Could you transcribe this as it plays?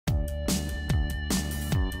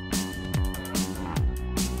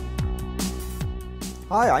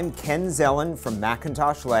Hi, I'm Ken Zellen from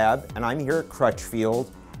McIntosh Lab, and I'm here at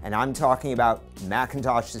Crutchfield, and I'm talking about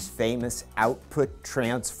McIntosh's famous output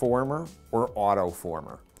transformer, or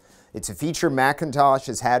autoformer. It's a feature McIntosh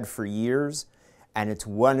has had for years, and it's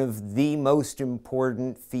one of the most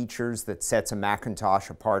important features that sets a McIntosh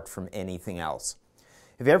apart from anything else.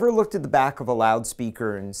 Have you ever looked at the back of a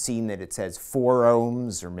loudspeaker and seen that it says 4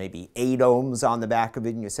 ohms or maybe 8 ohms on the back of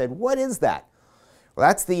it, and you said, what is that? Well,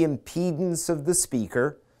 that's the impedance of the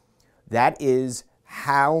speaker. That is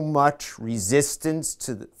how much resistance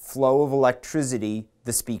to the flow of electricity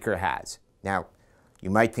the speaker has. Now, you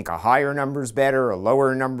might think a higher number is better, a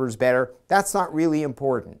lower number is better. That's not really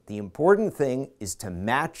important. The important thing is to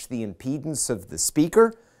match the impedance of the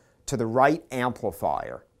speaker to the right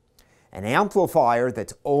amplifier. An amplifier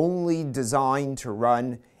that's only designed to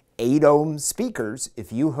run 8 ohm speakers,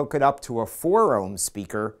 if you hook it up to a 4 ohm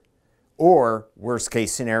speaker, or worst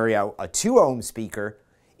case scenario, a 2 ohm speaker,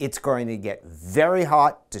 it's going to get very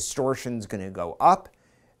hot, distortion's going to go up,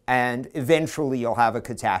 and eventually you'll have a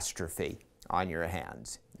catastrophe on your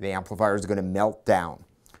hands. The amplifier is going to melt down.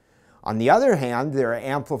 On the other hand, there are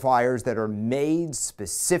amplifiers that are made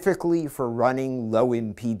specifically for running low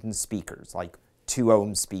impedance speakers, like 2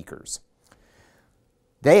 ohm speakers.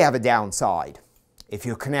 They have a downside. If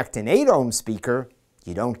you connect an 8 ohm speaker,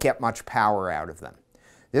 you don't get much power out of them.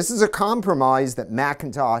 This is a compromise that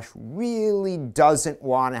McIntosh really doesn't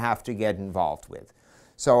want to have to get involved with.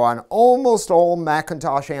 So on almost all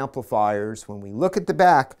McIntosh amplifiers, when we look at the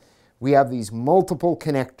back, we have these multiple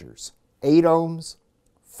connectors, 8 ohms,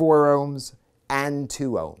 4 ohms, and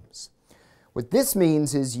 2 ohms. What this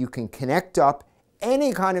means is you can connect up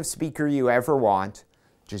any kind of speaker you ever want,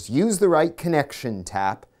 just use the right connection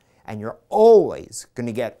tap, and you're always going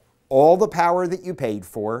to get all the power that you paid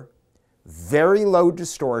for, very low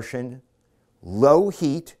distortion, low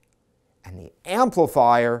heat, and the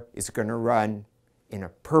amplifier is going to run in a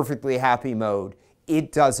perfectly happy mode.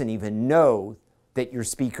 It doesn't even know that your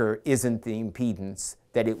speaker isn't the impedance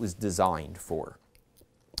that it was designed for.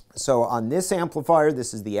 So on this amplifier,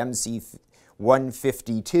 this is the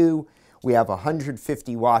MC152, we have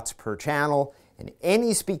 150 watts per channel, and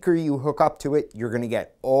any speaker you hook up to it, you're going to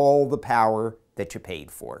get all the power that you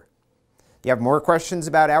paid for. You have more questions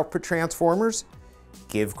about output transformers?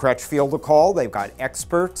 Give Crutchfield a call. They've got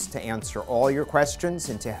experts to answer all your questions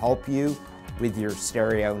and to help you with your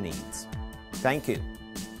stereo needs. Thank you.